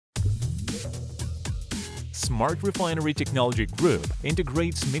Smart Refinery Technology Group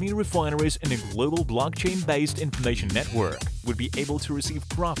integrates mini refineries in a global blockchain-based information network, would be able to receive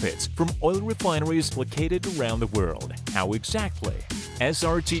profits from oil refineries located around the world. How exactly?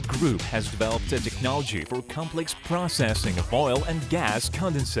 SRT Group has developed a technology for complex processing of oil and gas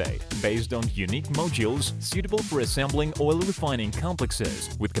condensate based on unique modules suitable for assembling oil refining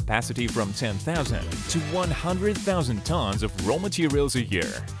complexes with capacity from 10,000 to 100,000 tons of raw materials a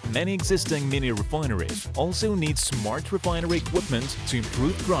year. Many existing mini refineries also need smart refinery equipment to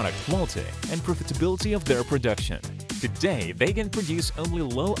improve product quality and profitability of their production. Today, they can produce only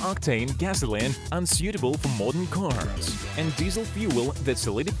low-octane gasoline unsuitable for modern cars and diesel fuel that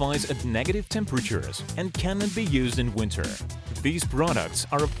solidifies at negative temperatures and cannot be used in winter. These products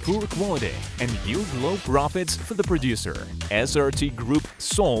are of poor quality and yield low profits for the producer. SRT Group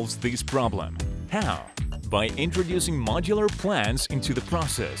solves this problem. How? By introducing modular plants into the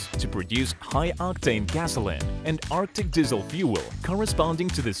process to produce high-octane gasoline and Arctic diesel fuel corresponding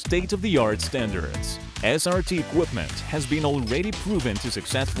to the state-of-the-art standards. SRT equipment has been already proven to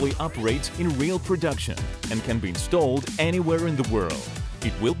successfully operate in real production and can be installed anywhere in the world.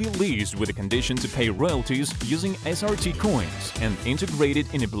 It will be leased with a condition to pay royalties using SRT coins and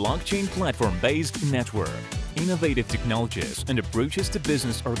integrated in a blockchain platform-based network. Innovative technologies and approaches to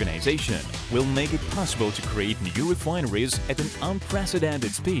business organization will make it possible to create new refineries at an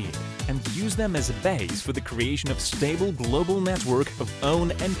unprecedented speed and use them as a base for the creation of stable global network of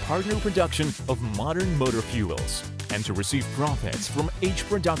own and partner production of modern motor fuels, and to receive profits from each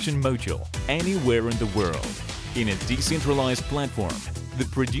production module anywhere in the world. In a decentralized platform, the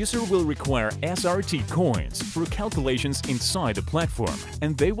producer will require SRT coins for calculations inside the platform,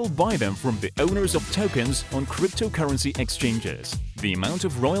 and they will buy them from the owners of tokens on cryptocurrency exchanges. The amount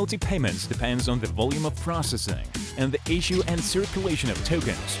of royalty payments depends on the volume of processing, and the issue and circulation of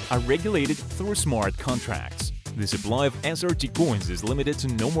tokens are regulated through smart contracts. The supply of SRT coins is limited to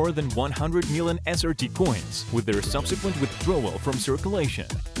no more than 100 million SRT coins, with their subsequent withdrawal from circulation,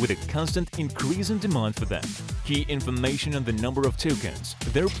 with a constant increase in demand for them. Key information on the number of tokens,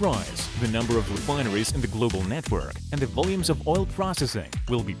 their price, the number of refineries in the global network, and the volumes of oil processing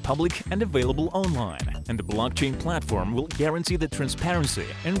will be public and available online, and the blockchain platform will guarantee the transparency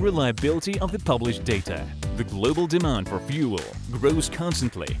and reliability of the published data. The global demand for fuel grows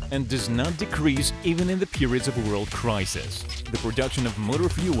constantly and does not decrease even in the periods of world crisis. The production of motor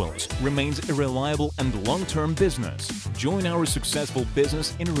fuels remains a reliable and long-term business. Join our successful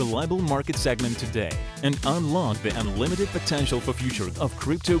business in a reliable market segment today and unlock the unlimited potential for future of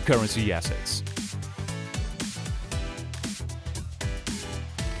cryptocurrency assets.